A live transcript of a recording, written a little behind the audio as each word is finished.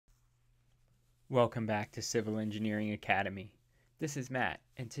Welcome back to Civil Engineering Academy. This is Matt,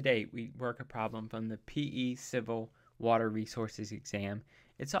 and today we work a problem from the PE Civil Water Resources exam.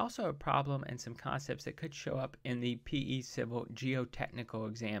 It's also a problem and some concepts that could show up in the PE Civil Geotechnical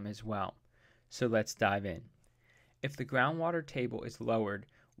exam as well. So let's dive in. If the groundwater table is lowered,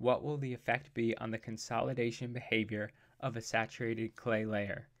 what will the effect be on the consolidation behavior of a saturated clay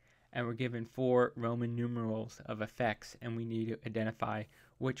layer? And we're given 4 Roman numerals of effects, and we need to identify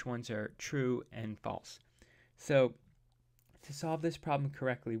which ones are true and false. So to solve this problem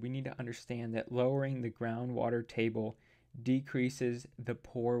correctly, we need to understand that lowering the groundwater table decreases the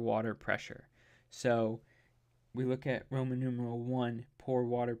pore water pressure. So we look at Roman numeral 1, pore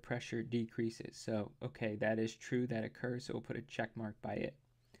water pressure decreases. So, okay, that is true, that occurs, so we'll put a check mark by it.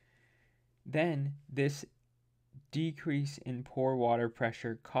 Then this decrease in pore water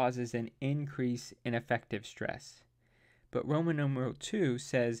pressure causes an increase in effective stress. But Roman numeral 2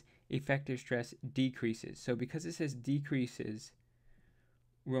 says effective stress decreases. So because it says decreases,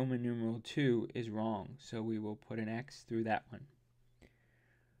 Roman numeral 2 is wrong. So we will put an X through that one.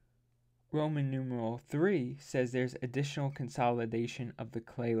 Roman numeral 3 says there's additional consolidation of the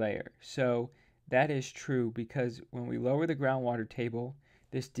clay layer. So that is true because when we lower the groundwater table,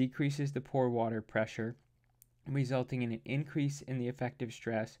 this decreases the pore water pressure, resulting in an increase in the effective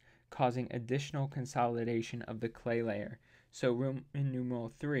stress, causing additional consolidation of the clay layer. So Roman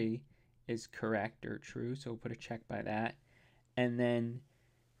numeral 3 is correct or true, so we'll put a check by that. And then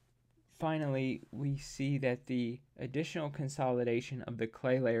finally, we see that the additional consolidation of the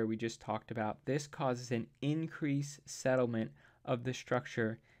clay layer we just talked about, this causes an increased settlement of the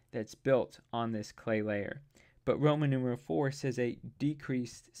structure that's built on this clay layer. But Roman numeral 4 says a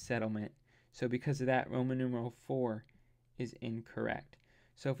decreased settlement. So because of that, Roman numeral 4 is incorrect.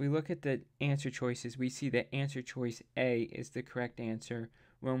 So if we look at the answer choices, we see that answer choice A is the correct answer.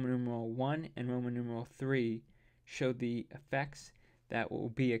 Roman numeral 1 and Roman numeral 3 show the effects that will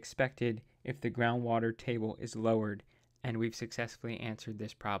be expected if the groundwater table is lowered, and we've successfully answered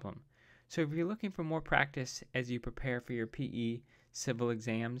this problem. So if you're looking for more practice as you prepare for your PE civil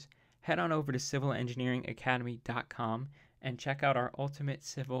exams, head on over to civilengineeringacademy.com and check out our Ultimate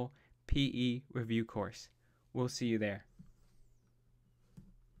Civil PE review course. We'll see you there.